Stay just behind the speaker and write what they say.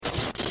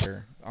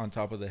on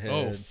top of the head.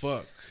 Oh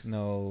fuck.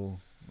 No,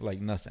 like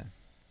nothing.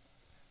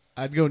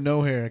 I'd go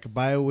no hair. I could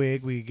buy a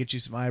wig. We could get you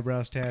some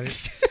eyebrows tatted.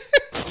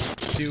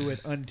 Do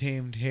with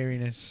untamed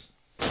hairiness.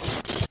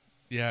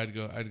 Yeah, I'd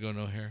go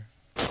no hair.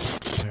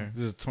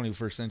 This is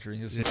 21st century.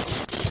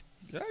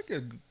 Yeah, I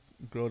could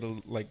grow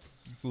to like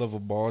love a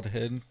bald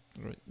head.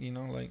 You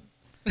know, like.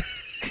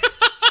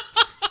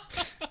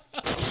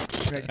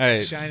 Right, All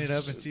right. Shine it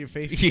up and see your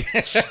face. Yeah.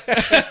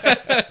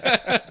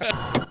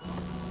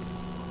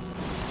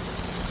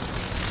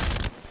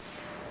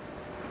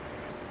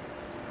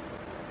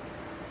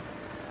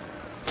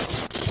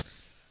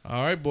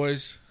 All right,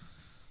 boys.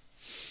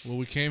 What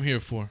we came here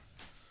for.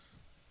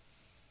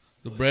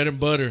 The bread and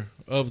butter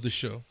of the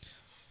show.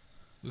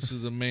 This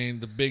is the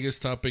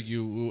biggest topic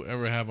you will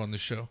ever have on the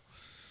show.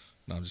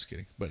 No, I'm just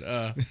kidding. But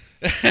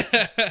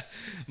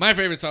my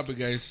favorite topic,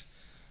 guys,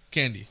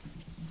 candy.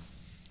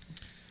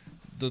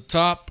 The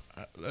top,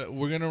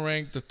 we're going to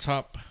rank the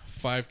top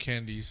 5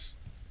 candies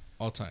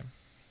all time.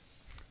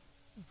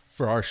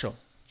 For our show.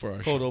 For our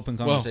Cold show. Open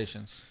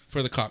Conversations. Well,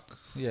 for the cock.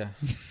 Yeah.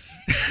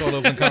 Cold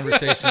Open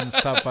Conversations,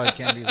 top 5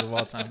 candies of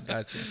all time.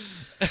 Gotcha.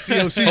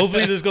 COC.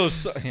 Hopefully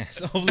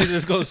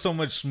this goes so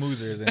much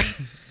smoother than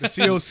The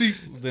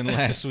COC. than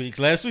last week's.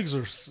 Last week's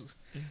were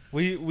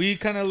we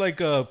kind of like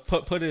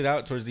put it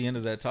out towards the end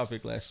of that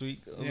topic last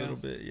week a little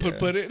bit. Yeah.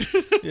 Put it.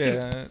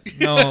 Yeah.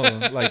 No,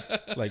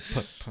 like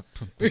put.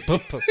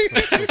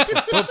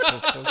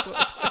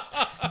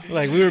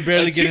 Like we were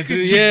barely getting through.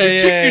 Yeah.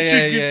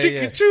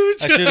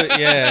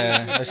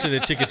 I should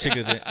have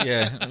chicka it.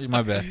 Yeah,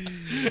 my bad.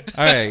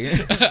 All right.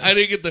 I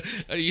didn't get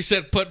the. You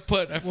said put.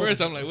 At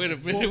first, I'm like, wait a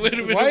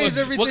minute. Why is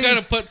everything? What kind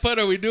of put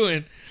are we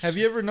doing? Have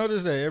you ever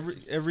noticed that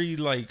every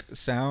like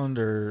sound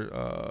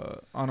or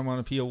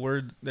onomatopoeia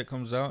word that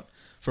comes out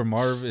for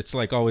Marv, it's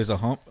like always a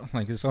hump.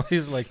 Like it's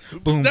always like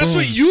boom. That's boom,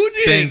 what you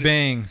did. Bang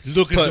bang.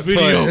 Look at the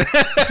video.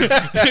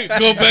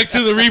 Go back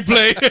to the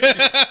replay.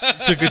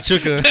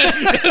 Chugga.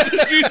 That's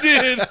what you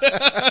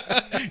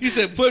did. You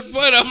said put.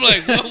 I'm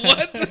like,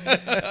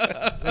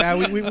 what?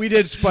 Yeah, we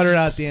did sputter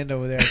out the end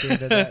over there at the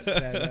end of that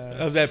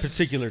Of that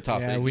particular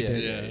topic. Yeah, we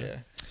did. Yeah.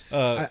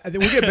 I think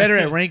we'll get better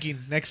at ranking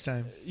next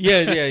time.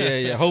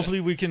 Yeah.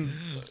 Hopefully we can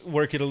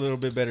work it a little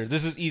bit better.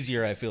 This is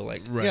easier, I feel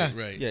like. Right. Yeah.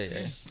 Right. Yeah.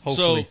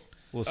 Hopefully. So,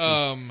 we'll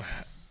see.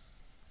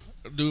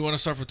 do we want to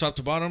start from top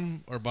to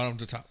bottom or bottom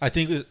to top? I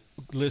think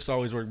lists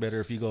always work better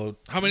if you go.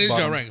 How many did y'all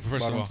bottom- rank?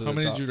 First of bottom all, to how the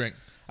many top. did you rank?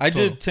 I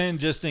Total. did 10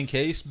 just in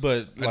case,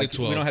 but I like did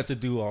 12. we don't have to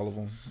do all of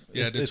them.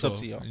 Yeah, I did it's 12. up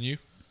to y'all. And you?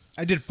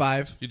 I did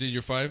 5. You did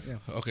your 5?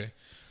 Yeah. Okay.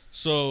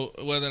 So,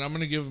 well, then I'm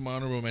going to give my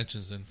honorable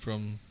mentions then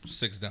from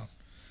 6 down.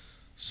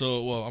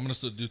 So, well, I'm going to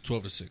still do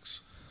 12 to 6.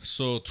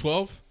 So,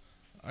 12,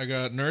 I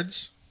got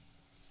Nerds.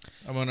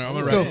 I'm gonna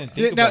So, write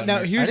it. yeah, now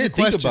here's I the didn't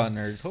think question. about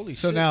nerds. Holy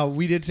So shit. now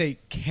we did say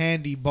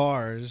candy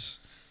bars.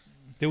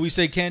 Did we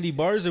say candy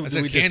bars or I did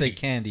said we just say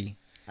candy.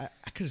 candy?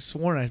 I could have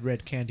sworn I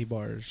read candy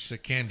bars. It's a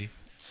candy.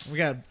 We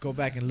gotta go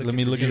back and look. Let at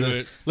me the look tape. at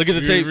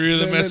the tape. Read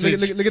the message.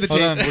 Look at the Hold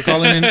tape. on,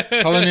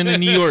 we're calling in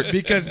New York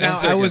Because now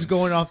One I was second.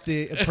 going off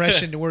the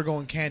impression that we're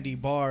going candy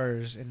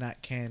bars and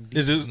not candy.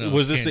 Was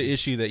this candy. the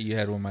issue that you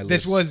had on my list?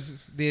 This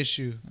was the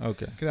issue.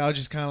 Okay. Because I was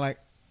just kind of like,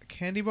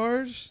 candy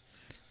bars?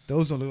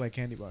 Those don't look like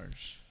candy bars.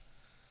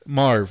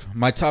 Marv,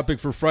 my topic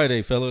for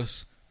Friday,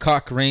 fellas.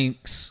 Cock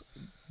ranks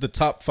the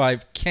top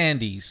 5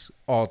 candies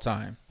all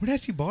time. Where did I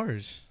see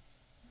bars?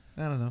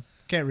 I don't know.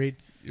 Can't read.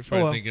 You're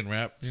probably well. thinking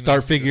rap. you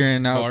Start know?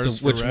 figuring out Bars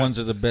for which rap. ones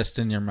are the best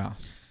in your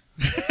mouth.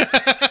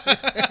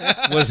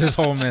 Was his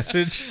whole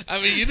message.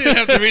 I mean, you didn't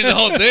have to read the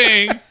whole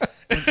thing.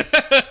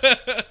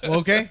 Well,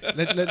 okay,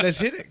 let's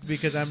hit it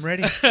because I'm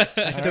ready.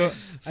 I So-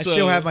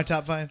 still have my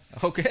top 5.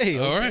 Okay.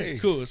 All right,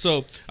 cool.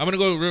 So I'm gonna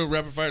go real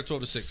rapid fire,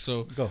 12 to 6.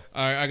 So Go.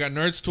 I got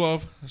Nerds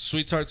 12,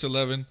 Sweet Tarts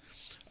 11.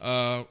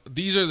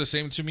 These are the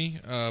same to me.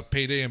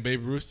 Payday and Baby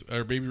Ruth.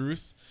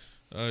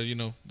 You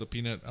know, the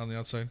peanut on the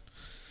outside.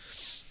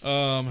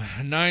 9,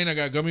 I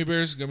got gummy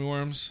bears, gummy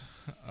worms.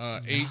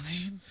 8.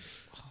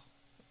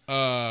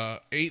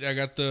 8, I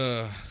got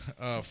the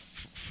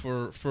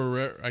for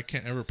I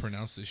can't ever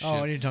pronounce this shit. Oh,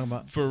 what are you talking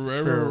about?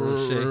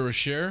 Ferrero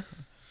Rocher.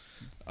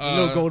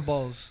 Little gold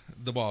balls.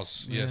 The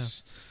balls, Yeah.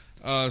 yes.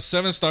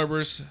 7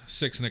 Starburst,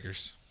 6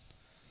 Snickers.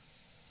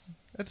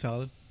 That's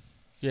solid.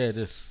 Yeah, it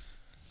is.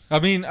 I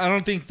mean, I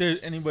don't think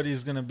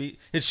anybody's going to be...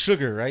 It's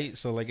sugar, right?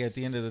 So, like, at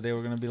the end of the day,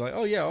 we're going to be like,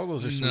 oh, yeah, all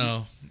those are sweet.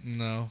 No.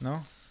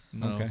 No?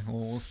 Okay, well,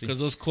 we'll see. Because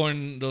those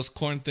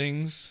corn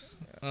things,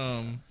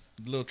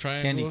 little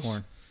triangles. Candy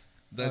corn.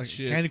 That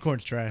shit Candy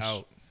corn's trash.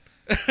 out.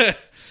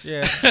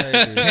 Yeah, I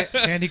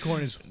agree. Candy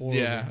corn is horrible.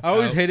 Yeah. I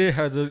always out. hated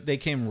how they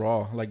came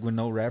raw, like with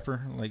no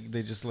wrapper. Like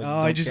they just like Oh,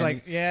 I dump just candy.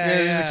 like yeah.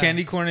 There's a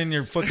candy corn in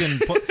your fucking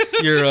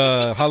your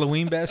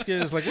Halloween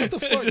basket. It's like what the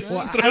fuck? Just-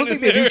 Well, man? I don't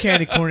think they do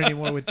candy corn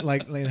anymore with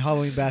like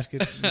Halloween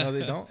baskets. No,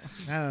 they don't.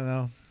 I don't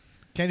know.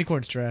 Candy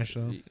corn's trash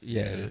though.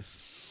 Yeah, it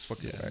is. It's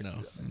fucking Yeah, right. no.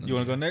 You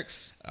want to go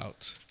next,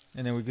 Out.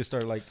 and then we could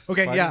start like.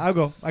 Okay, fighting? yeah,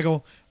 I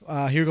go.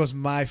 Here goes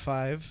my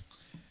 5.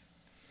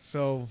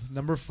 So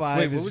number 5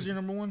 Wait, is what was your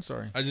number one?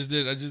 Sorry. I just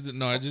did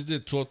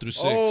 12 through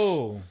 6.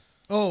 Oh,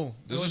 Oh,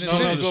 This is it's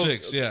down to finished. the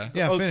 6. Yeah.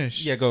 Yeah, Oh,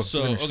 finish. Yeah, go.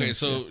 So finish, okay, finish,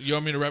 so you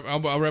want me to wrap?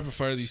 I'll rapid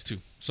fire these 2.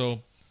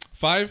 So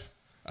 5,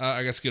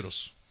 I got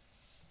Skittles.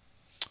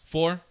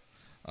 4,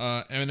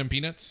 M&M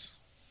peanuts.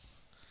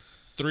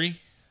 3,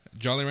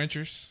 Jolly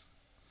Ranchers.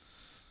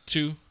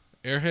 2,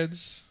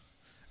 Airheads,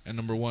 and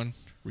number 1,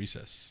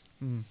 Recess.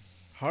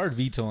 Hard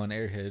veto on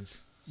Airheads.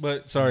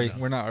 But sorry, No.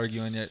 we're not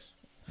arguing yet.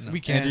 No. We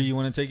can. Andrew, you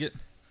want to take it?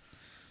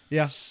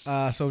 Yeah.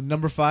 So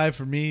number 5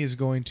 for me is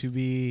going to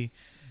be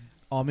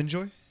Almond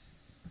Joy.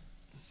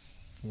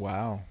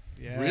 Wow.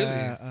 Yeah. Really?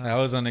 That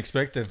was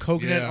unexpected.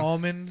 Coconut Yeah.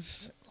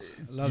 almonds.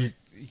 Love it.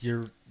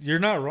 You're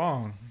not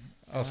wrong.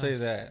 I'll say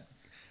that.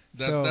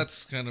 So-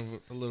 That's kind of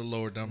a little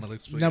lower down my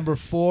list. but Number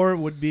 4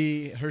 would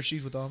be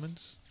Hershey's with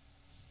almonds.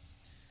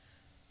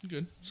 yeah.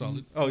 Good,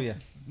 solid. Oh yeah.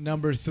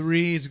 Number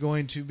 3 is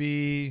going to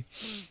be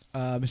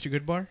Mr.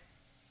 Goodbar.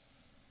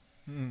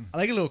 Mm. I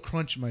like a little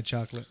crunch in my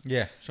chocolate.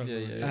 Yeah.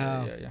 Chocolate.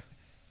 Yeah.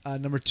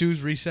 Number 2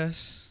 is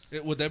Recess.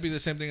 Would that be the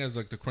same thing as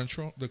like the Crunch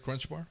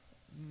bar?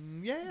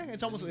 Yeah,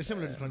 it's almost it's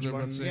similar to Crunch They're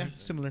Bar. about the Yeah, same.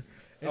 similar.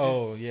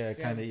 Oh yeah,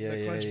 kind of. Yeah, the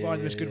yeah. Crunch yeah, Bar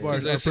and yeah, the Mr. yeah, Bar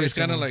yeah. are It's pretty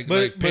kind of similar. like,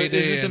 But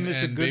Payday isn't the and,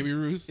 Mr. and Good- Baby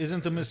Ruth.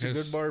 Isn't the I Mr.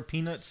 guess. Good Bar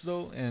peanuts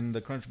though, and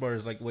the Crunch Bar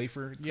is like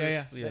wafer?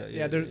 Yeah. crisp?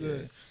 They're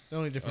the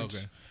only difference.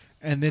 Okay.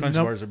 And then Crunch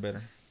bars are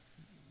better.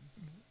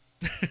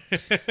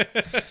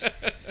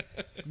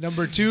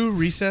 number 2,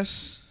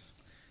 Recess.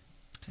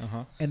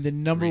 And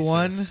then number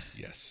Recess.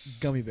 1, Yes.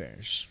 Gummy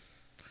Bears.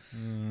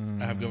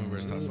 I have gummy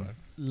bears top 5.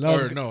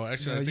 Love Or no,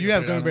 actually, I think you I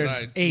have put it Gummy Bears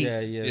outside.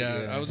 8.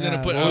 Yeah, I was gonna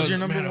put. What I was was, your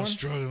number man, I one? was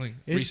struggling.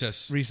 His-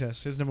 Recess.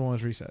 Recess. His number 1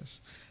 is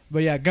Recess.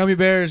 But yeah, Gummy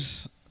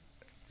Bears.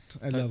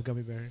 I love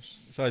Gummy Bears.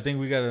 So I think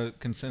we got a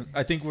consent.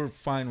 I think we're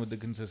fine with the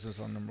consensus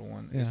on number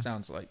 1. Yeah. It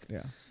sounds like.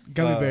 Yeah.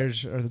 Gummy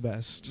Bears are the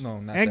best. No,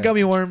 not And that.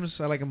 gummy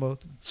worms. I like them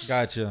both.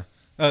 Gotcha.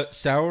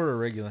 Sour or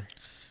regular?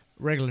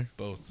 Regular.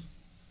 Both.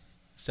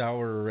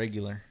 Sour or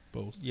regular?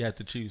 Both. You have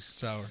to choose.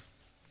 Sour.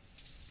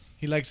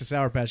 He likes the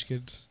Sour Patch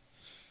Kids.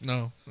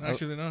 No,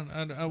 actually, no.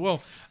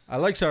 Well, I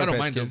like Sour I don't Patch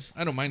mind Kids.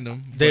 them. I don't mind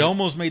them. They but-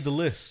 almost made the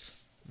list.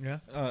 Yeah.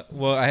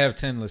 Well, I have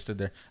 10 listed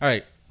there. All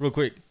right, real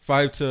quick.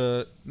 5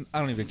 to... I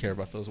don't even care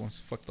about those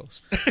ones. Fuck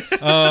those.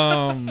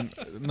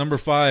 Number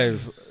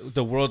 5,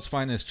 the world's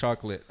finest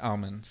chocolate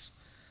almonds.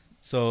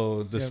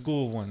 So the Yeah.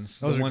 school ones.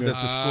 Those the are ones good.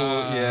 that the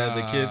school... Yeah,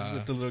 the kids... Ah.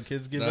 That the little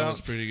kids give That out.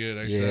 was pretty good.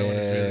 Actually, that one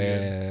is really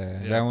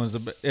good. Yeah. That one's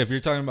the... If you're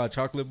talking about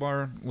chocolate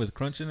bar with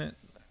crunch in it,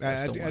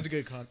 that's the That's one. a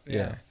good con. Yeah.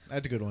 Yeah.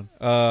 That's a good one.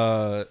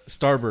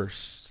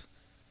 Starburst,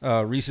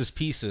 Reese's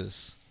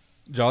Pieces,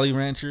 Jolly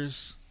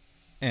Ranchers,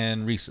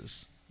 and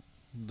Reese's,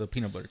 the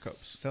peanut butter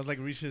cups. Sounds like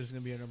Reese's is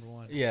gonna be our number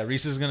 1. Yeah,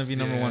 Reese's is gonna be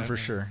number 1 Yeah. for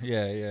sure.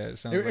 Yeah. It,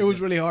 sounds It like was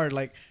really hard.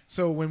 Like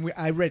so, when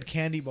I read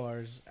candy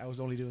bars, I was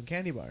only doing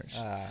candy bars.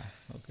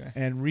 Okay.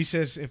 And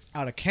Reese's, if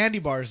out of candy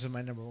bars, is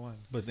my number 1.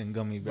 But then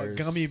gummy bears.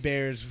 But gummy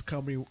bears,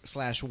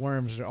 /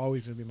 worms are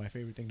always gonna be my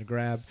favorite thing to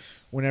grab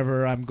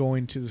whenever I'm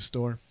going to the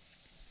store.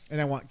 And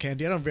I want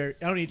candy. I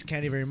don't eat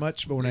candy very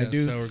much, but when I Yeah,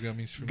 do, sour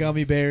gummies for me.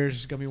 gummy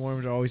bears, gummy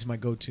worms are always my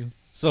go-to.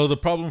 So the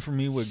problem for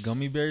me with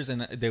gummy bears,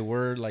 and they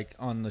were like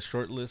on the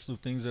short list of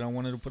things that I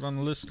wanted to put on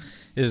the list,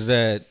 is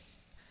that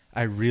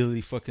I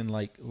really fucking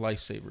like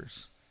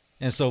Lifesavers.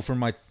 And so for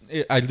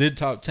I did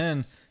top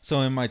 10.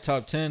 So in my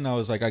top 10, I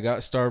was like, I got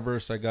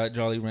Starburst, I got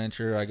Jolly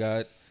Rancher, I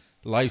got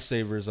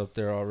Lifesavers up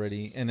there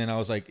already. And then I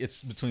was like,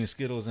 it's between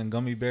Skittles and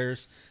gummy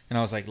bears. And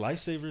I was like,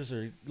 Lifesavers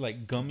are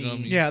like gummy.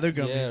 Gummy. Yeah, they're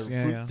gummies.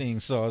 Yeah, fruit yeah.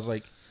 things. So I was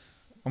like,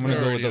 I'm going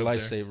to They're go with the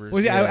already up there. Lifesavers.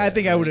 Well, yeah, I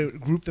think I would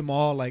have grouped them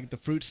all, like the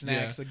fruit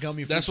snacks, Yeah. the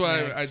gummy. That's fruit why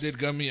snacks. I did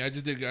gummy. I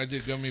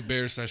did gummy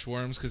bears /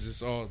 worms because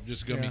it's all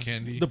just gummy Yeah.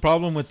 candy. The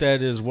problem with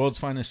that is World's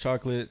Finest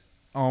Chocolate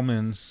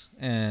almonds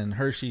and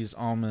Hershey's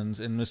almonds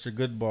and Mr.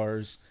 Good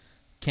bars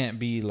can't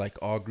be like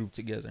all grouped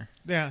together.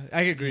 Yeah,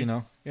 I agree. You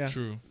know, Yeah.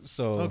 True.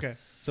 so Okay.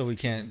 So we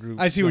can't group.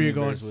 I see where gummy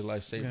you're bears going.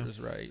 with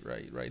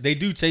Lifesavers. Right. They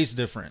do taste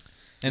different,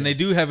 and they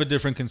do have a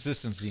different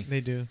consistency.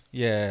 They do.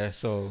 Yeah.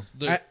 So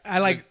I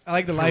like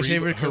the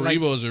lifesavers. 'cause I like,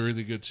 Haribos are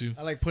really good too.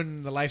 I like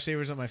putting the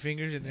lifesavers on my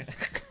fingers and then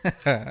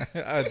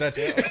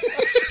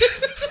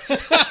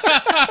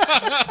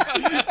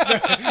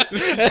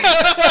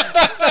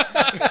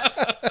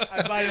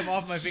I bite them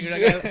off my fingers.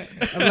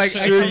 I'm like,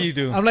 Sure you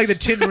do. I'm like the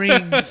tin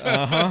rings.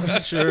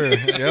 Sure.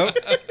 Yep.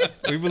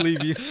 We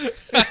believe you.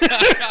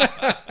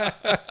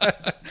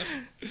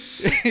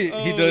 He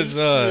does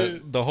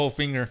the whole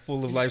finger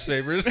full of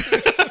Lifesavers.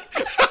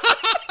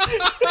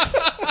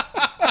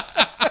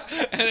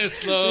 And it's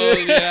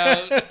slowly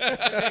out.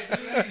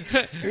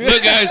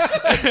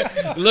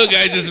 Look,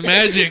 guys, it's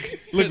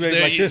magic. Look, babe,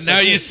 There like you- this, now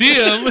like you this. see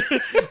them.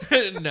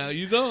 Now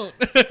you don't.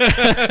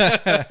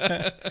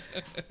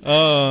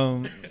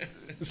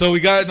 So we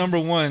got number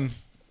 1.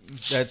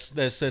 That's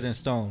set in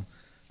stone.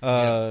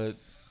 What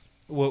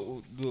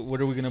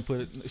are we gonna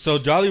put? So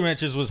Jolly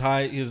Ranchers was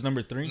high. He was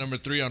number 3. Number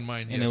 3 on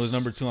mine. And yes. it was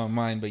number 2 on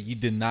mine, but you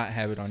did not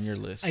have it on your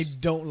list. I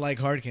don't like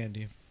hard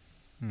candy,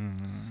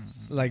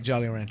 like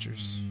Jolly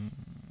Ranchers.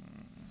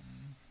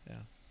 Yeah.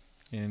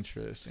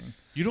 Interesting.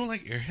 You don't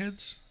like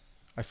Airheads?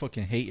 I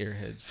fucking hate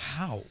Airheads.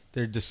 How?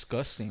 They're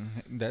disgusting.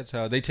 That's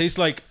how they taste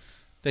like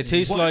They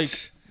taste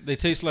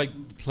What?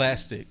 like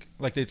plastic.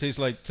 Like they taste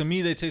like, to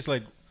me they taste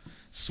like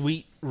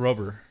sweet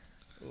rubber,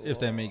 if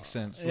that makes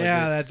sense. Like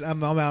Yeah, that's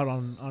I'm out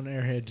on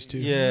Airheads too.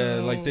 yeah,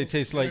 No, like they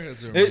taste like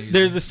Airheads are they're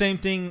amazing. the same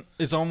thing.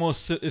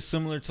 It's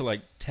similar to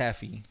like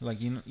taffy. Like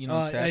you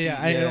know taffy. yeah,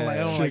 I don't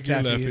like Shake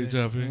taffy your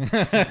either.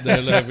 taffy.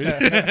 They're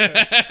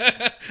laughing.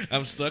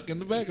 I'm stuck in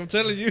the back. I'm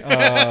telling you.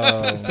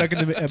 Stuck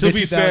in the To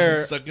be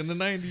fair- Stuck in the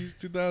 90s,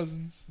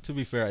 2000s. To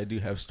be fair, I do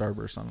have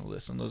Starburst on the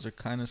list, and those are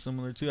kind of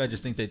similar too. I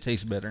just think they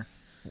taste better.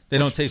 They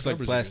don't taste like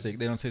Starburst are plastic.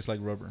 They don't taste like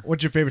rubber.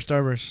 What's your favorite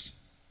Starburst?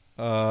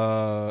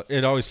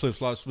 It always flip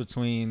flops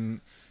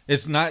between.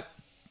 It's not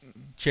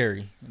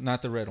cherry,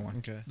 not the red one.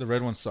 Okay. The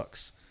red one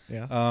sucks.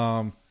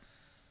 Yeah.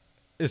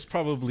 It's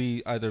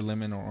probably either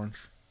lemon or orange.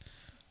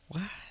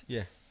 What?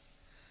 Yeah,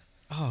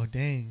 Oh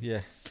dang.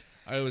 yeah.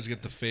 I always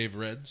get the fave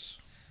reds.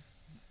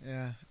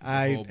 Yeah.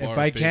 whole bar If of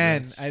I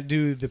can, favorites. I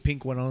do the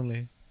pink one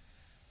only,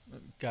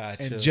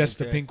 Gotcha. and just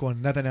the okay. pink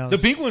one, nothing else. The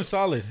pink one's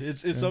solid.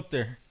 It's Yeah. up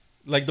there.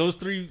 Like those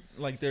three,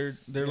 like they're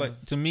Yeah.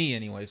 like, to me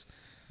anyways.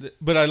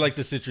 But I like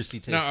the citrusy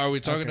taste. Now, are we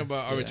talking Okay.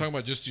 about? Are we Yeah. talking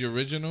about just the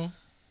original?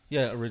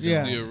 Yeah, original.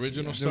 Yeah. The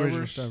original The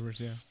original Starburst? Starburst.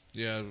 Yeah.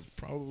 Yeah,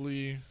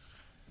 probably.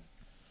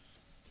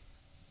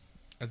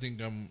 I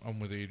think I'm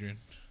with Adrian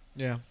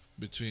Yeah.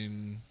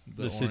 between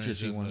The the, orange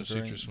citrusy and ones, the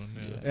right? citrus one.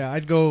 Yeah. Yeah. Yeah.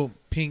 I'd go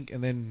pink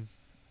and then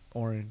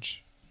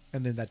orange,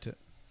 and then that's it.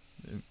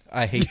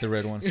 I hate the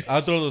red ones.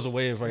 I'll throw those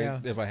away if I Yeah.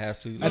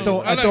 have to. I throw-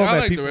 I like, throw 'em I at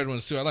like the people. red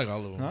ones too. I like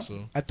all of them. Huh?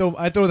 So I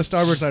throw the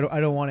Starburst. I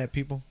don't want at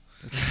people.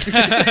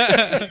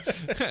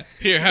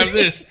 here, have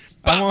this.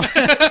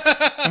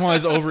 I'm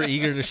always over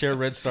eager to share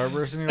red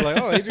Starburst, and you're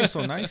like, "Oh, Adrian's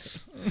so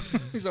nice.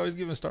 He's always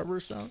giving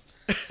Starburst out."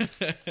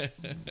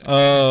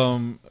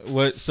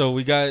 What? So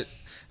we got.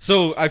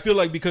 So I feel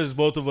like because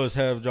both of us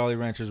have Jolly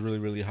Ranchers really,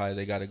 really high,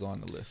 they got to go on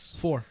the list.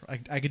 4.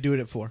 I could do it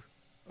at 4.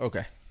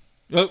 Okay.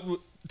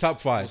 Top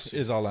 5 see.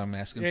 is all I'm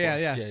asking.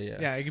 Yeah. for.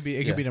 Yeah. It could be.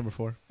 It Yeah. could be number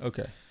 4.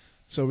 Okay.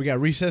 So we got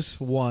Recess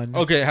 1.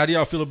 Okay. How do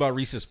y'all feel about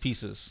Reese's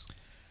Pieces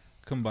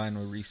combined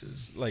with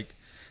Reese's? Like,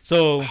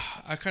 so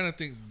I kind of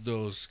think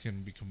those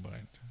can be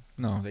combined.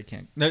 no, they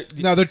can't. No,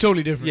 they're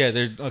totally different. Yeah,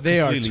 they're They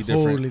are completely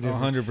totally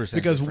different. different. 100%.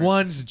 Because different.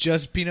 one's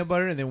just peanut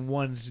butter and then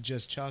one's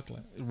just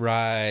chocolate.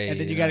 Right. And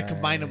then you got to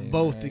combine them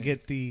both to right.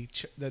 get the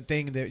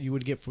thing that you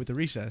would get with the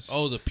Recess.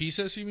 Oh, the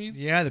pieces you mean?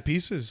 Yeah, the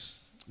pieces.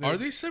 Are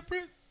they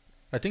separate?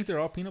 I think they're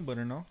all peanut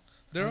butter, no?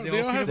 They Are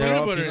they all all have peanut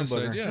peanut butter? butter They're all inside.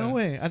 peanut Yeah. No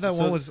way. I thought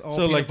one was all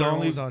so peanut like the butter, one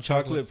only was all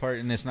chocolate part,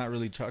 and it's not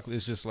really chocolate.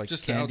 It's just like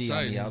Just the candy on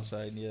outside. the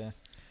outside. Yeah.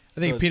 I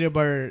think so- peanut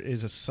butter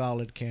is a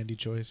solid candy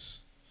choice.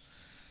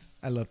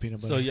 I love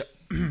peanut butter. So yeah.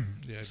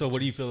 Yeah. So what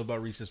do you feel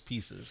about Reese's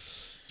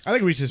Pieces? I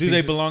like Reese's Do Pieces.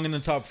 they belong in the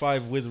top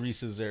 5 with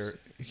Reese's there?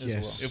 As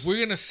Yes. If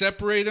we're gonna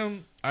separate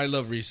them, I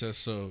love Recess.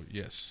 So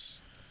yes.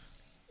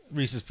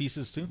 Reese's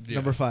Pieces too. Yeah.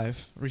 Number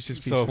 5, Reese's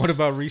Pieces. So what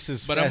about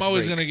Reese's? But Fast I'm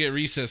always Break? gonna get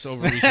Recess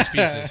over Reese's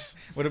Pieces.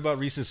 What about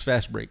Reese's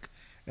Fast Break?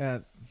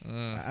 I've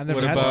never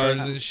What had about-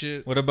 bars and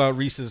shit. What about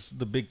Reese's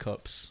the big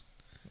cups?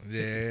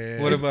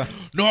 Yeah. What about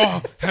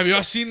No, have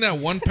y'all seen that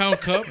 1 pound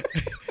cup?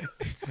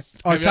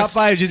 Our Have y'all top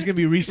 5 is just gonna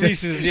be Reese's.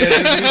 Reese's? Yeah.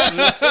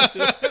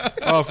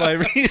 All 5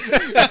 Reese's.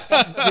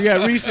 We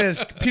got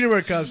Reese's peanut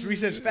butter cups,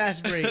 Reese's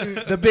Fast Break,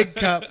 the big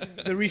cup,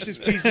 the Reese's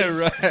Pieces.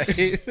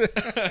 Right.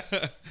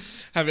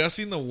 Have y'all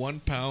seen the 1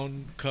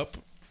 pound cup,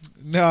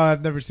 No,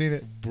 I've never seen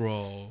it.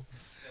 bro?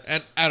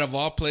 And out of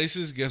all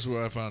places, guess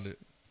where I found it?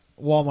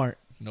 Walmart.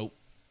 Nope.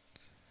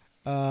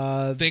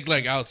 Uh, Think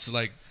like outs,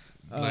 like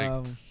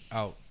um,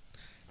 out.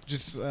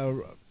 just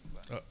a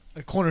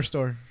corner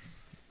store.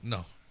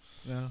 No,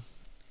 No.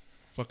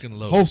 fucking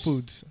Lowe's. Whole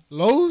Foods.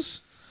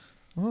 Lowe's?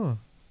 Oh.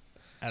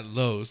 At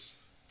Lowe's.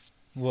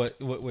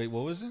 What? Wait.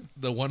 What was it?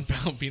 The 1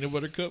 pound peanut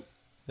butter cup.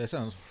 That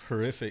sounds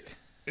horrific.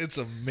 It's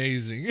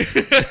amazing.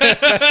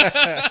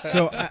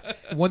 So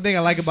one thing I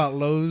like about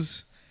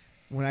Lowe's,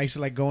 when I used to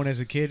like going as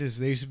a kid, is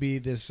there used to be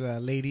this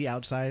lady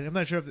outside. I'm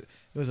not sure if it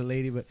was a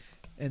lady, but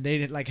and they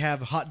didn't like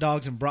have hot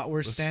dogs and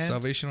bratwurst The stand.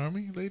 Salvation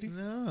Army lady.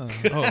 No.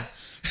 Oh,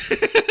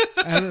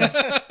 I don't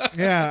know.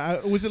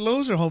 Yeah, was it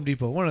Lowe's or Home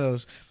Depot? One of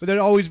those. But there'd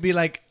always be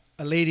like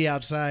a lady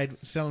outside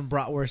selling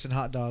bratwurst and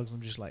hot dogs.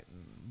 I'm just like,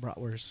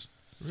 bratwurst.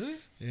 really?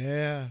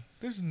 Yeah.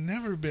 There's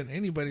never been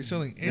anybody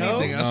selling No?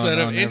 anything No, outside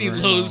no, of any never,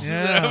 Lowe's no.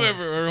 that I've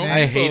ever. Or Home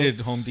I Depot. hated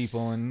Home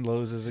Depot and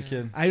Lowe's as a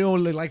kid. I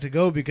only like to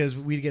go because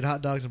we'd get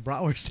hot dogs and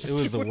bratwurst. It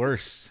was the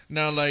worst.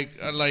 Now,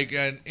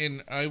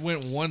 and I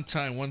went one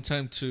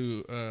time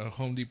to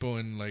Home Depot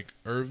in like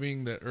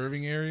that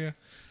Irving area,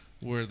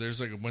 where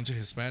there's like a bunch of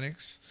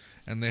Hispanics,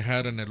 and they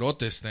had an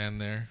elote stand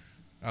there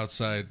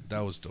outside.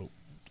 That was dope.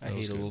 I That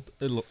was hate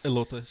good.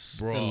 elotes.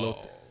 Bro.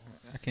 Elote.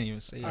 I can't even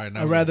say it. All right,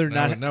 now I'd rather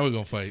now, not- Now we're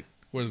gonna fight.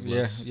 Where's the Yeah,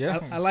 gloves? yeah.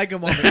 I like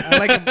them on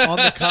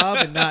the cob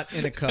and not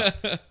in a cup.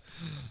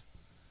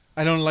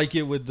 I don't like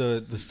it with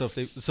the stuff.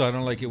 So I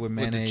don't like it with With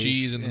mayonnaise. the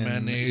cheese and the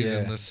mayonnaise yeah.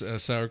 and the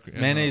sour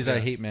cream. mayonnaise. I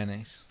hate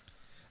mayonnaise.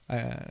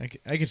 I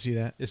can see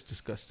that. It's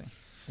disgusting.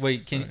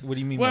 Wait, what do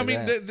you mean? Well, I by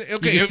mean, that? okay, You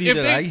can if, see if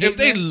that I they hate if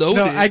they mayonnaise? loaded,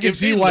 No, I can if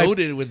see they why-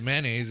 loaded with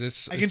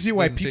mayonnaise, I can see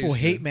why doesn't people taste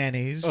hate good.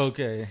 mayonnaise.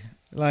 Okay.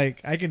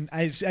 Like I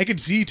can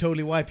see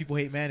totally why people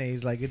hate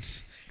mayonnaise. Like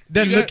it's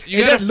You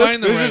gotta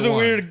find the This right is a one.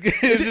 weird.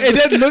 it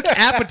doesn't look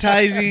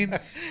appetizing,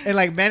 and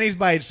like mayonnaise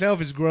by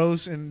itself is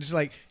gross, and it's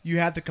like you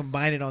have to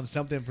combine it on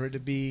something for it to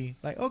be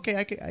like okay,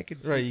 I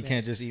could. Right, eat you that.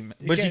 can't just eat. You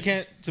But you can't-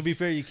 can't. To be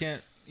fair, you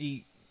can't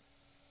eat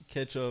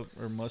ketchup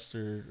or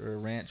mustard or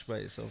ranch by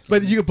itself. can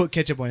But you can put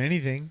ketchup on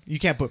anything. You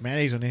can't put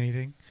mayonnaise on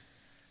anything.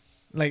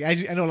 Like I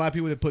know a lot of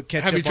people that put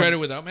ketchup. Have you tried on, it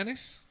without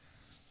mayonnaise?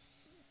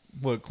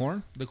 What,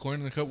 corn? The corn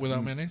in the cup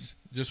without mayonnaise,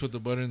 just with the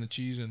butter and the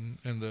cheese and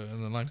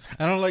the lime.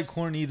 I don't like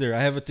corn either.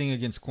 I have a thing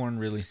against corn,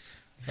 really.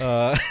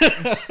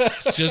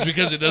 Just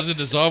because it doesn't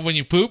dissolve when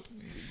you poop.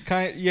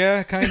 Kind of.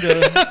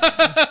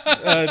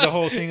 The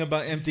whole thing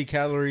about empty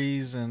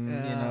calories and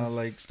Yeah.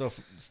 like stuff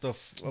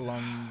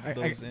along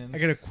those ends. I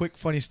got a quick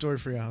funny story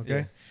for you.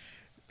 Okay,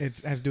 it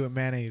has to do with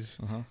mayonnaise.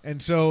 Uh-huh.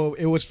 And so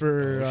it was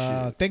for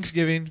Oh, shit.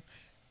 Thanksgiving.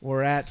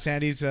 We're at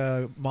Sandy's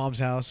mom's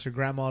house. Her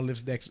grandma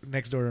lives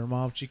next door to her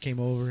mom. She came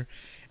over,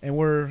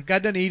 and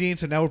got done eating.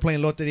 So now we're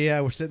playing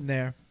loteria. We're sitting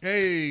there.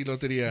 Hey,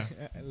 loteria.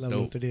 I love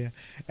Dope. loteria.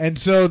 And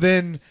so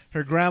then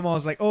her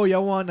grandma's like, "Oh,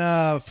 y'all want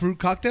a fruit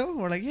cocktail?"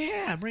 We're like,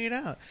 "Yeah, bring it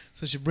out."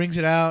 So she brings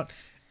it out,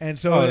 and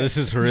so Oh, this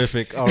is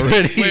horrific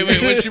already. Wait, what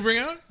did she bring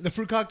out? the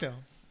fruit cocktail.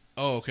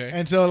 Oh, okay.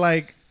 And so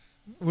like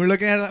we're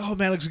looking at it like, "Oh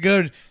man, it looks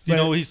good." Do you But-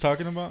 know what he's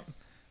talking about?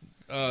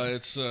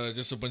 It's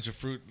just a bunch of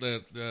fruit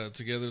that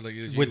together like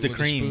With the a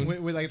cream.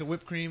 spoon. with like the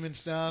whipped cream and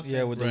stuff.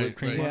 Yeah, with the Right, whipped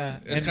cream. right. on Yeah.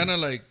 it. It's And- kind of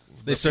like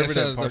They serve it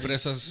at the parties.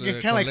 fresas, Yeah,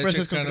 kinda like con leche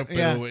fresas con- kind of,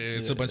 yeah. pero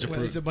it's a bunch of Well,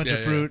 fruit. It's a bunch Yeah, of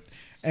yeah. fruit.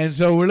 And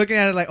so we're looking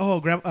at it like, oh,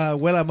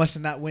 Abuela must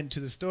have not went to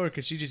the store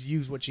because she just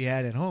used what she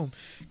had at home.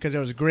 Because there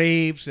was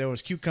grapes, there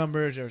was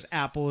cucumbers, there was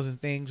apples and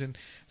things. And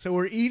so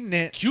we're eating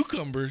it.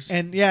 Cucumbers.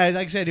 And yeah,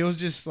 like I said, it was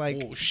just like,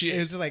 Oh shit! it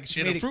was just like she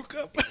in made a it, fruit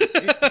cup.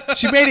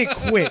 she made it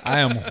quick. I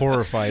am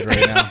horrified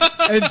right now.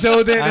 And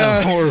so then, I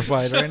am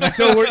horrified right now.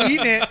 so we're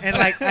eating it, and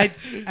like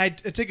I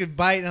took a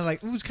bite, and I'm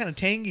like, ooh, it's kind of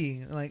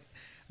tangy. Like,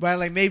 but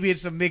like maybe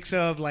it's a mix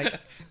of like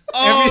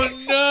Oh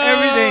every- no!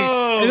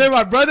 everything. And then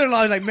my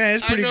brother-in-law is like, man,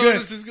 it's pretty I know good. where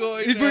this is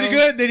going. It's pretty now.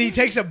 good. Then he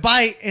takes a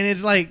bite, and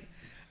it's like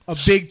a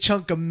big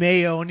chunk of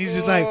mayo, and he's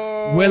just like,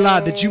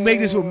 "Wella, did you make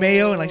this with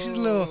mayo?" And like she's a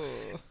little,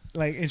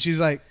 like, and she's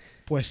like,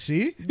 "Pues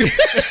sí."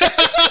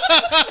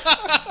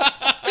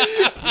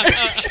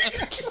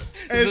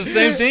 It's the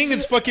same thing.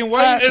 It's fucking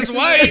white. It's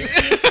white.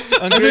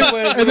 And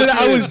then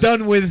I was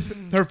done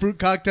with her fruit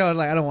cocktail. I was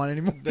like, I don't want it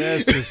anymore.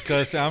 That's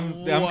disgusting. I'm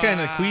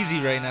kind of queasy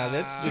right now.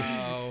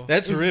 Wow.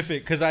 That's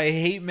horrific because I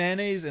hate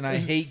mayonnaise and I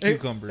hate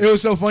cucumbers. It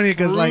was so funny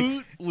because like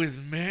Fruit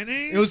with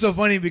mayonnaise. it was so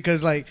funny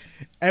because like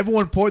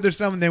everyone poured their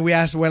stuff, and then we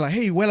asked Wella,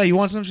 "Hey, Wella, you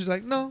want some?" She's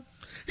like, "No."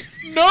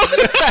 no.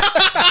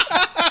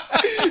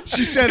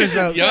 She set us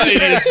up. Y'all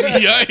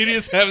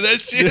idiots have that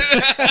shit.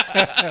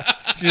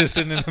 She's just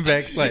sitting in the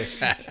back like,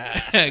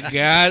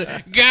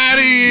 got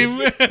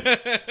him.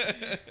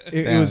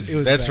 It was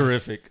that's bad.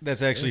 horrific.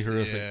 That's actually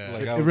horrific. Yeah.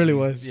 Like, It I would really be-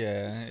 was.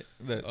 Yeah.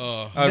 That,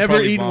 Oh, I would Never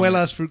probably eaten vomit.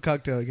 Wella's fruit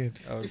cocktail again.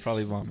 I would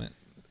probably vomit.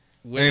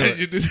 when Anyway. did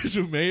you do this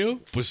with mayo?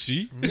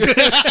 Pussy.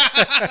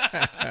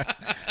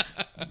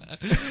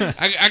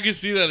 I can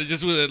see that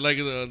just with like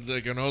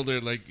an older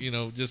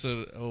just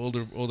an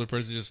older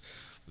person just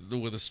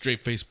with a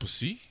straight face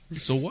pussy.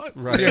 So what?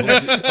 Right. People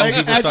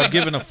stop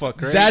giving a fuck,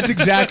 right? That's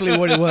exactly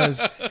what it was.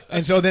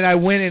 And so then I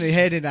went in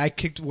ahead and I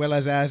kicked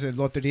Wella's ass at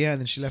Loteria,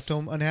 and then she left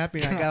home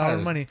unhappy, and I got all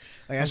her money.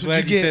 Like that's I'm what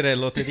glad you you said get. that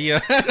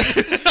loteria.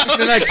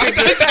 Then I kicked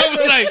her. I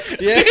was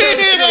like, Yeah.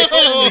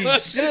 Holy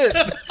shit.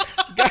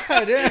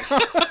 God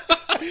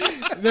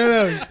damn.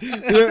 No.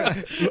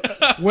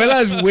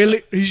 Wella's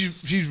really,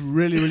 she's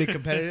really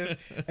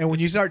competitive, and when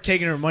you start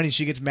taking her money,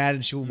 she gets mad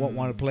and she won't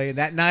want to play.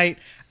 That night,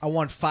 I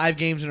won 5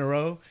 games in a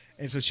row,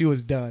 and so she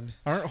was done.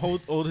 Aren't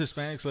old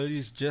Hispanic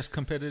ladies just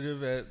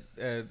competitive at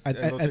I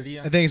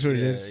loteria? think it's what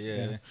it is.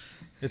 Yeah. Yeah.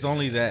 It's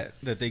only that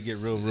they get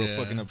real Yeah.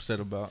 fucking upset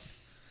about.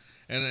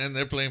 and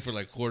they're playing for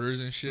like quarters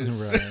and shit.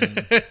 Right.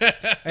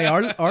 Hey,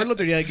 our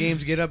Loteria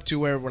games get up to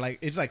where we're like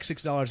it's like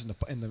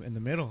 $6 in the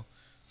middle,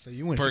 so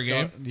you win Per $6.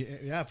 game?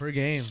 Yeah, per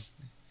game.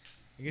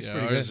 It gets Yeah,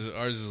 pretty ours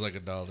good. is like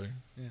 $1.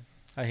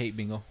 I hate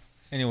bingo.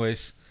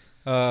 Anyways,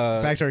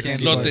 Back to our It's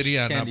candy bars.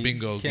 loteria, not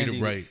bingo. Get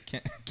it right.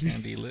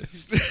 Candy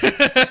list.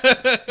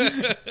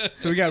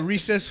 So we got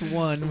Recess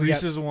 1. We got,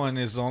 Reese's one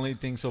is the only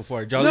thing so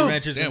far. Jolly No.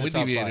 Ranchers Damn, in we the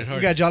top deviated 5. hard.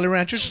 we got Jolly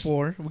Ranchers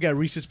 4. We got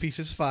Reese's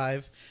Pieces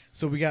 5.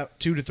 So we got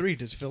 2 to 3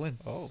 to fill in.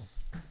 Oh,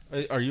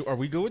 are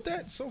we good with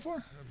that so far?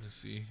 Let me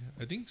see.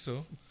 I think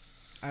so.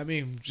 I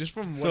mean, just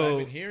from what So-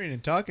 I've been hearing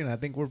and talking, I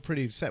think we're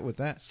pretty set with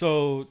that.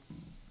 So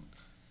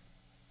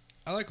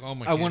I like all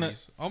my I candies. wanna-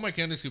 All my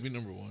candies could be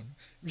number 1.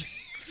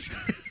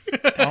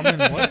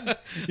 almond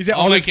what? He said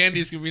All all my this.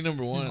 candies could be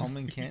number 1.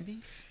 Almond candy?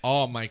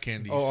 All my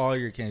candies. Oh, all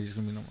your candies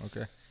gonna be number.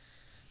 Okay.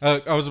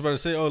 I was about to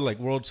say, like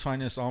world's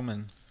finest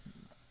almond.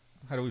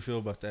 How do we feel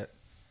about that?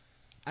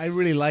 I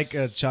really like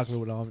chocolate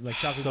with almond, like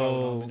chocolate bar with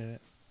So- almond in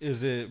it.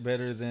 Is it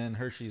better than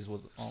Hershey's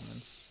with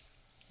almonds?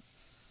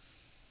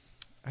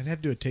 I'd have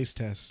to do a taste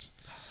test.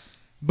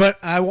 But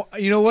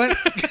you know what?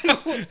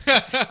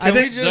 I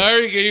think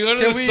Sorry, can you go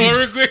to the store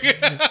real quick?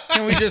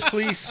 Can we just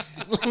please,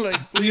 like,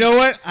 you know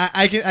what?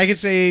 I can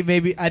say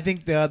maybe I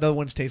think the other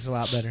ones taste a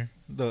lot better.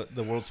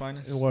 the world's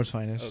finest? The world's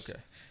finest. Okay.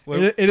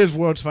 Well, It is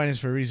world's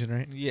finest for a reason,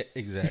 right? yeah,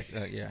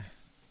 exactly. Yeah.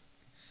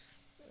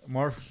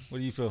 Marv, what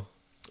do you feel?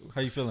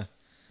 How you feeling?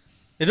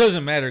 It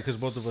doesn't matter because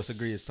both of us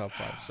agree it's top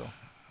 5. So,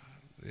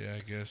 Yeah, I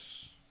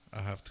guess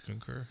I have to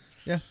concur.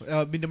 Yeah,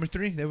 be number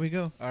 3. There we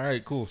go. all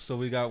right, cool. So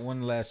we got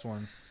one last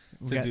one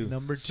We to got do.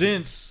 number 2.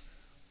 Since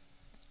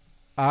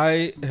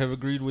I have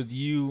agreed with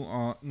you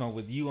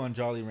on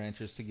Jolly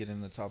Ranchers to get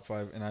in the top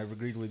 5, and I've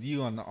agreed with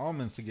you on the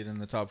almonds to get in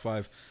the top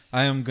 5,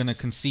 I am gonna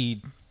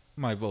concede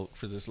my vote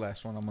for this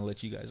last one. I'm gonna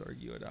let you guys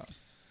argue it out.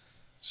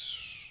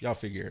 Y'all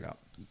figure it out.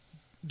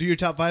 Do your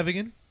top 5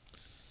 again.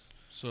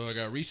 So I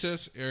got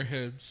Recess,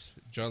 Airheads,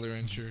 Jolly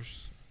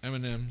Ranchers,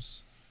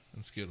 M&M's,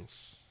 and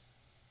Skittles.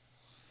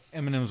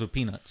 M&M's with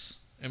peanuts.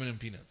 M&M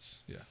peanuts.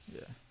 Yeah.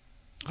 Yeah.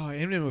 Oh,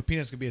 M&M with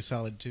peanuts could be a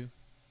solid 2.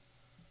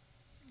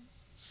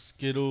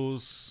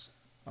 Skittles.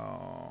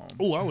 Oh,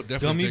 I would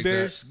definitely Gummy take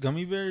bears.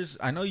 Gummy bears.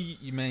 I know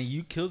you, man.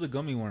 You kill the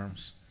gummy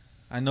worms.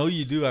 I know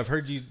you do. I've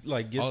heard you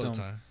like that get all them. the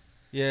time.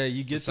 Yeah,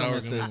 you get The them sour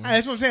at the. gummy worms.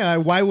 That's what I'm saying.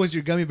 Like, why was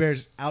your gummy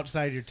bears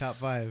outside your top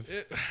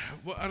 5?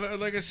 Well,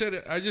 like I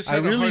said, I just I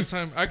had a really hard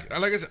time.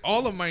 Like I said,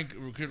 all of mine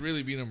could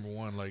really be number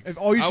 1. Like If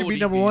all you I should would be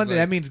eat number these, 1, then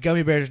like- that means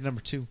gummy bears is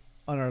number 2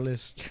 on our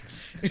list.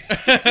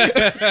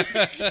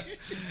 I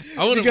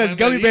wouldn't Because mind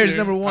gummy that bears is either.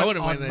 number 1 I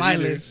wouldn't mind on that my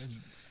either. list.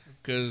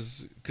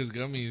 Because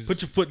gummies.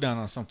 Put your foot down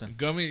on something.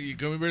 Gummy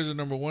bears are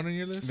number 1 on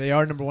your list. They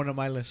are number 1 on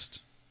my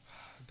list.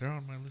 They're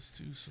on my list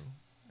too. So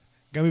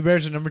Gummy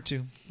bears are number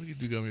 2. we could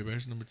do gummy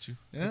bears number 2.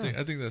 Yeah.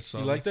 I think that's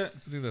solid. You like that?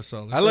 I think that's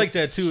solid. I like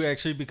that too,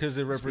 actually, because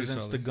it It's pretty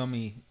represents the solid.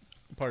 gummy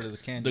part of the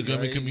candy. The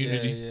gummy right?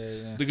 community.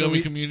 Yeah. the So gummy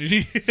we-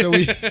 community. So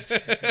we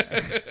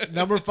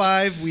number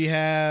 5 we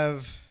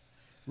have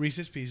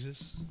Reese's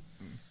Pieces.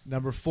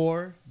 Number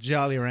 4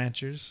 Jolly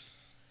Ranchers.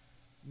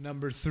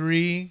 Number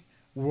 3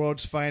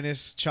 World's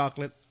Finest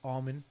Chocolate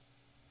Almond.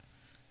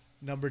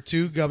 Number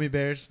 2 Gummy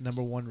Bears.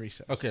 Number 1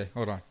 Reese's. Okay,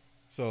 hold on.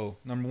 So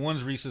number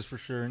 1's Reese's for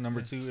sure.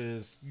 Number 2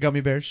 is Gummy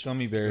Bears.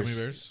 gummy bears. Gummy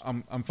bears.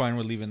 I'm fine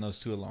with leaving those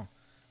 2 alone.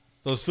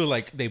 Those feel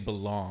like they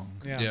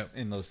belong. Yeah. Yeah.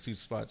 In those 2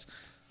 spots.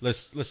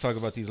 Let's talk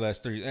about these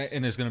last 3,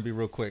 and it's gonna be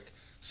real quick.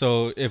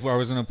 So if I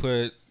was gonna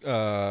put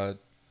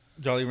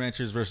Jolly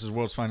Ranchers versus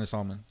World's Finest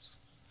Almonds,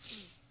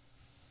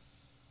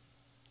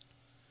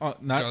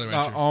 not Jolly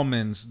Ranchers.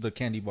 almonds, the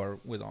candy bar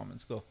with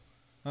almonds. Go.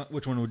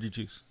 Which one would you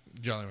choose?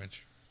 Jolly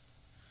Rancher.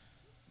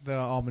 The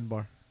almond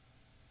bar.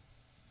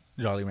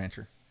 Jolly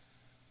Rancher.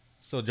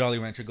 So Jolly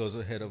Rancher goes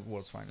ahead of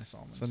World's Finest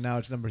Almonds. So now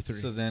it's number 3.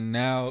 So then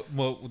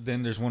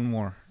then there's one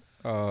more.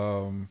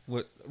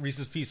 What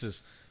Reese's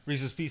Pieces?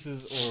 Reese's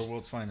Pieces or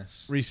World's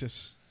Finest?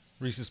 Reese's.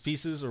 Reese's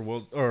Pieces or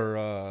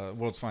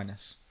World's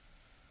Finest?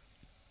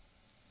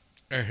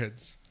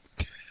 Airheads.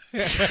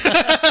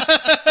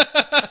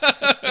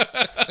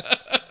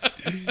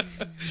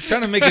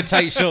 Trying to make a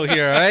tight show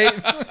here, all right?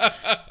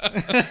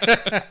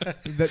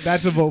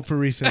 That's a vote for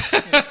Reese's.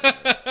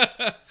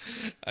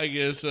 I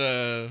guess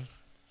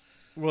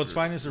World's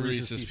Finest or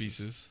Reese's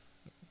Pieces.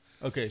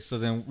 Okay, so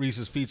then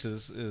Reese's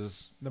Pieces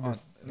is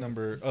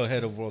number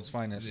ahead of World's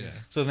Finest. Yeah.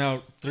 So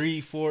now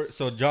 3, 4.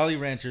 So Jolly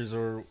Ranchers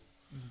or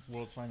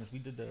World's Finest. We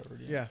did that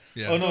already. Yeah.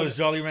 Yeah. Oh no, it's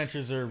Jolly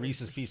Ranchers or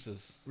Reese's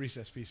Pieces.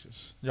 Reese's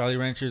Pieces. Jolly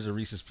Ranchers or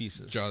Reese's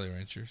Pieces. Jolly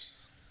Ranchers.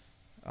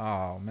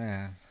 Oh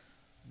man.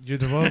 You're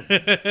the vote.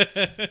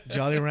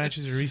 Jolly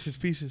Ranchers or Reese's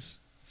Pieces.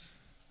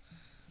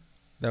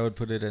 That would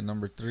put it at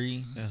number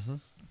 3. Uh-huh.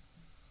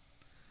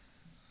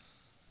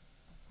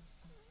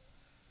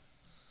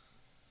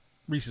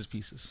 Reese's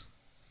Pieces.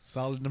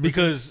 Solid number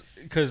Because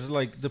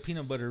like the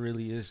peanut butter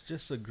really is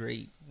just a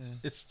great. Yeah.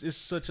 It's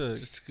such a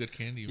Just good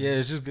candy. yeah.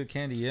 It's just good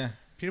candy. Yeah.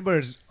 Peanut butter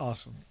is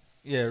awesome.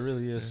 Yeah, it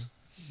really is.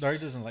 Dari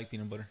doesn't like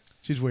peanut butter.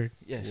 She's weird.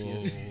 Yeah, she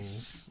Whoa.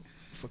 is.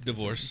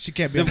 Divorce. She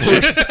can't be on the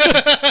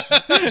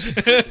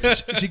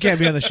she can't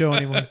be on the show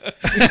anymore.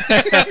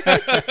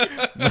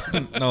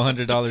 No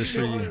 $100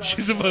 for you.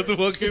 She's about to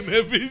walk in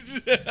that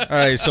bitch. All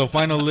right, so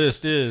final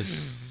list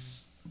is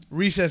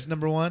Reese's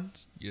number 1.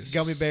 Yes.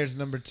 Gummy Bears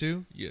number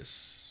 2.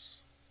 Yes.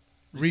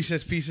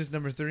 Reese's Pieces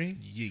number 3.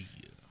 Yeah.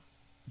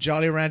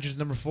 Jolly Ranchers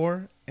number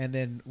 4. And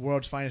then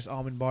World's Finest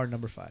Almond Bar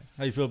number 5.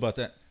 how you feel about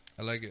that?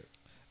 I like it.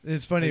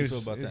 It's funny. How It you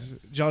was, feel about it's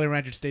Jolly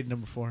Rancher stayed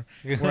number 4.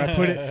 Where I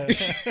put it.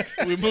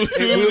 We moved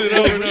it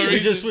over no we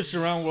reason. just switched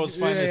around World's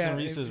Yeah, Finest yeah, and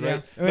Reese's, yeah.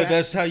 right? Yeah. But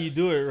that's how you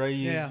do it, right?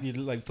 You, Yeah. you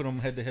like put them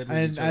head to head. with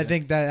And each I other.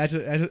 think that's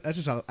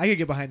a solid. I could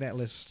get behind that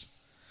list.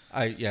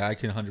 I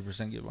can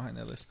 100% get behind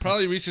that list.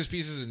 Probably Reese's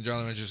Pieces and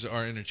Jolly Ranchers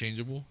are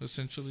interchangeable,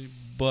 essentially.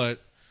 But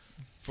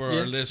for Yeah.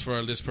 our list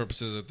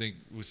purposes, I think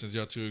since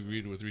y'all two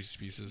agreed with Reese's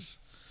Pieces,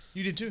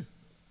 You did too.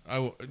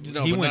 no, He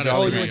but went not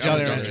Jolly as Rancher. agree. Went I went Jolly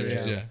Jolly Rancher,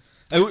 Ranchers, yeah.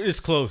 It's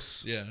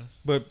close, yeah.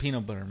 but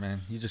peanut butter,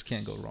 man, you just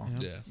can't go wrong.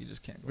 Yeah. Yeah. You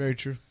just can't go. Very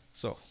true.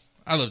 So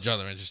I love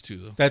Jolly Ranchers too,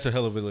 though. that's a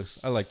hell of a list.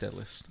 I like that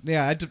list.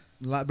 Yeah, it's a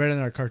lot better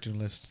than our cartoon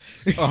list.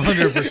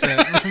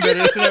 100%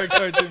 better than our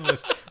cartoon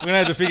list. gonna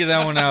have to figure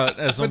that one out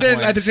at some But then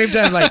point. at the same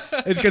time, like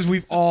it's because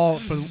we've all,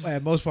 for the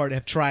most part,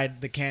 have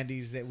tried the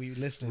candies that we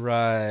listed.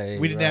 Right.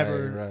 We didn't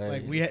ever right.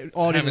 like we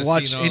all didn't Haven't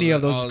watch seen all any the-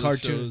 of all those the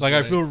cartoons. shows. Like I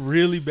Right. feel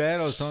really bad.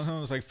 I was telling him, I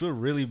was like, feel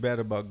really bad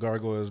about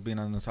Gargoyles being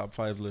on the top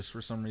 5 list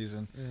for some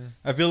reason. Yeah.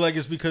 I feel like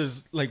it's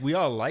because like we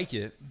all like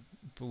it,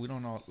 but we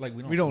don't all like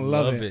We don't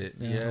love it.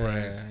 Yeah, Yeah.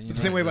 Right. you It's the know?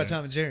 same way about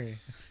Tom and Jerry.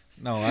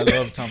 No, I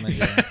love Tom and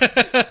Jerry.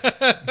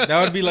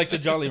 That would be like the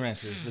Jolly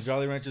Ranchers. The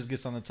Jolly Ranchers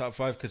gets on the top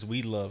 5 because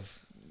we love,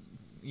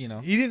 you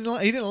know. He didn't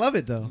love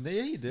it though.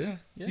 Yeah, he did.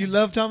 Yeah. You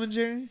love Tom and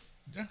Jerry?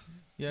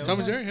 Yeah, Tom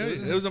and well, Jerry,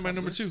 yeah, it was on my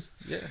number 2.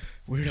 Yeah.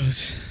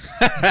 Weirdos.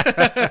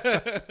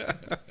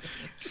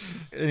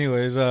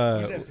 Anyways,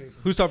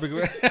 whose topic?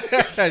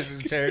 I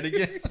tear it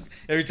again.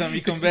 Every time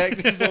you come back,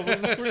 it's over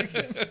and over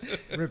again.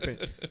 Rip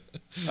it.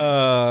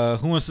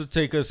 Who wants to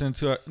take us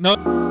into our...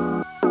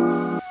 No.